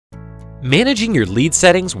Managing your lead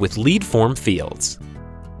settings with lead form fields.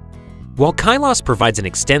 While Kylas provides an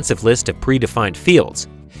extensive list of predefined fields,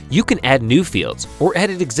 you can add new fields or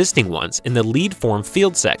edit existing ones in the lead form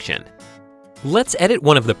field section. Let's edit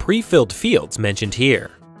one of the pre-filled fields mentioned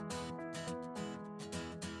here.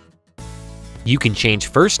 You can change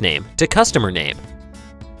first name to customer name,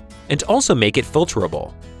 and also make it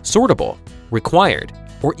filterable, sortable, required,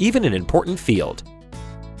 or even an important field.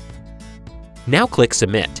 Now click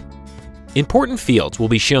Submit. Important fields will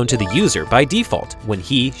be shown to the user by default when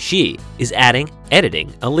he/she is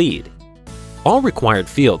editing a lead. All required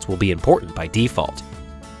fields will be important by default.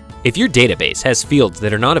 If your database has fields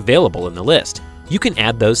that are not available in the list, you can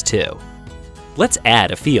add those too. Let's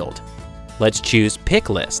add a field. Let's choose Pick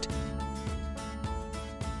List.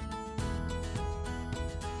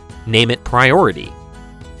 Name it Priority.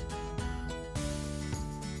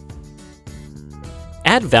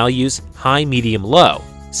 Add values high, medium, low,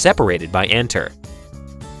 separated by Enter.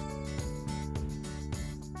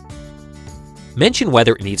 Mention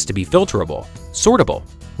whether it needs to be filterable, sortable,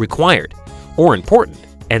 required, or important,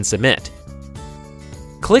 and submit.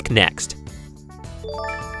 Click Next.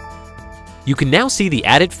 You can now see the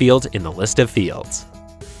added field in the list of fields.